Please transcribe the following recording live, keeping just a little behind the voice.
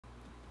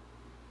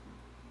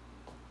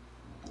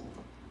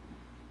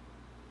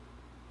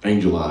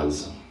Angel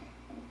Eyes.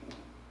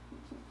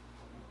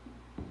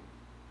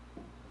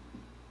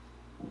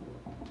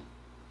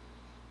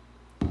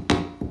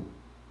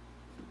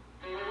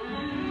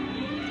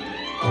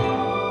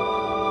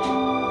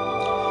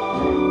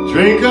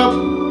 Drink up,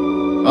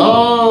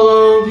 all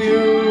of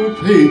you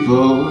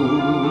people.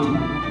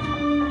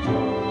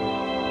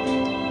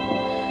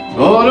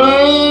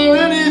 Order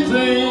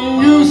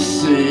anything you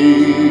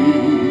see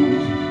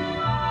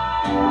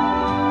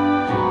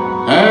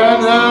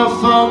and have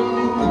fun,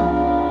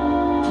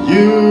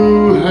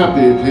 you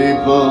happy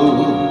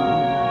people.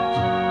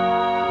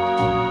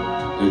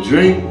 The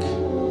drink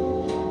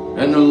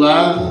and the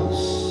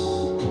laughs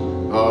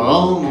are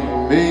on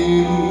me.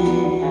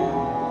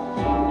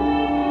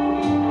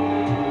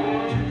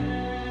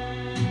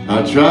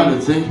 I try to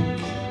think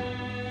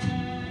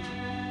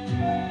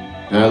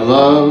that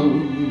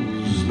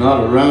love's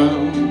not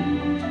around,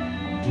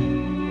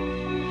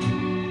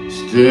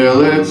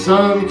 still it's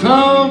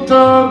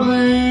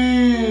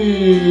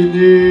uncomfortably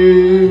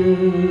near.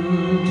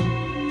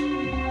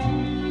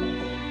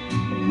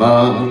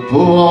 My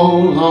poor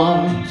old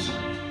heart,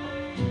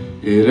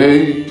 it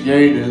ain't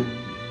gaining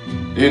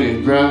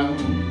any ground,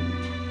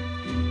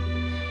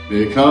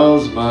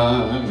 because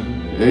my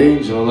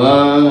angel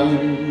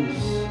eyes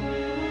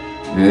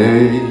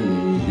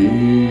ain't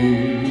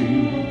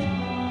here.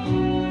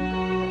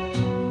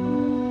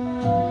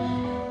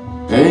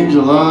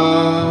 Angel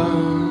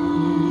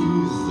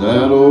eyes,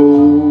 that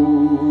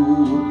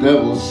old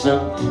devil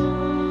scent,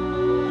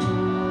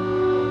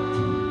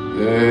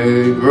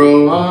 they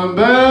grow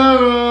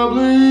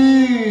unbearably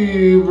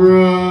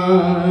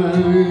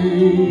bright.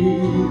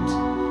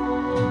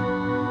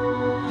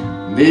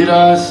 Need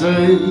I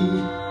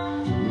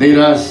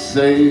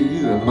say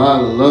that my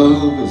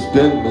love has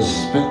been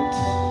misspent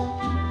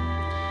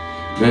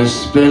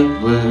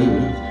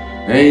with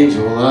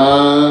angel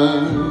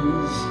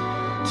eyes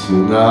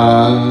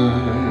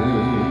tonight.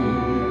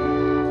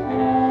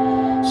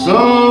 So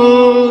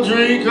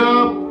drink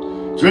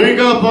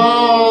up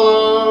all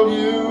of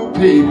you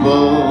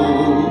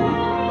people.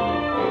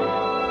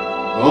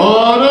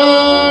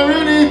 Order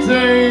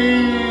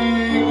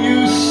anything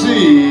you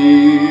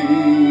see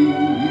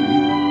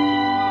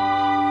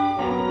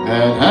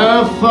and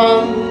have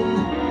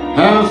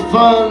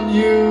fun,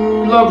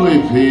 you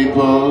lovely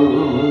people.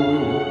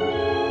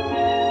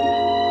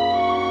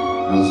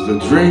 'Cause the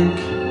drink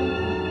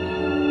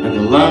and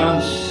the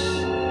laughs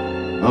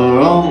are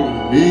on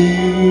me.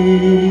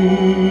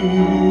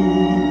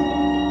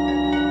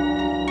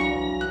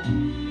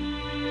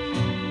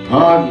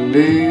 Pardon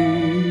me,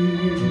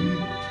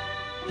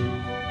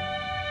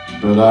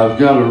 but I've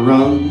got to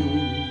run.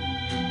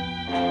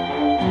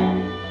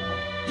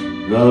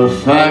 The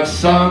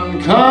facts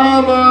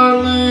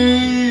uncommonly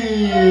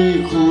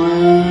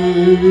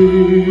clear.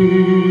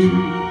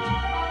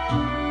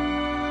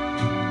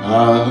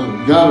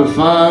 I've got to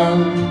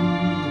find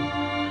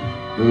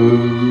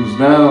who's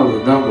now the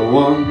number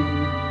one,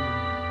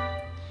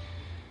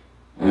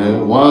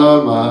 and why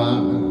my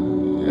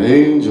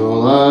angel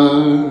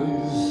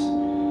eyes,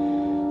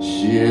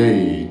 she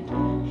ain't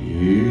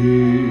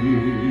here.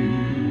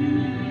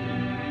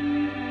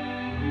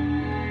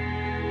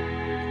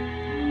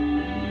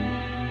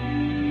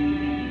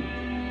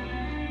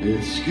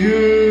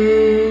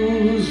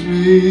 Excuse me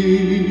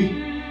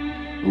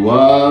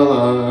while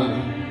I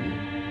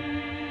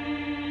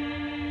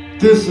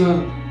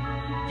disappear.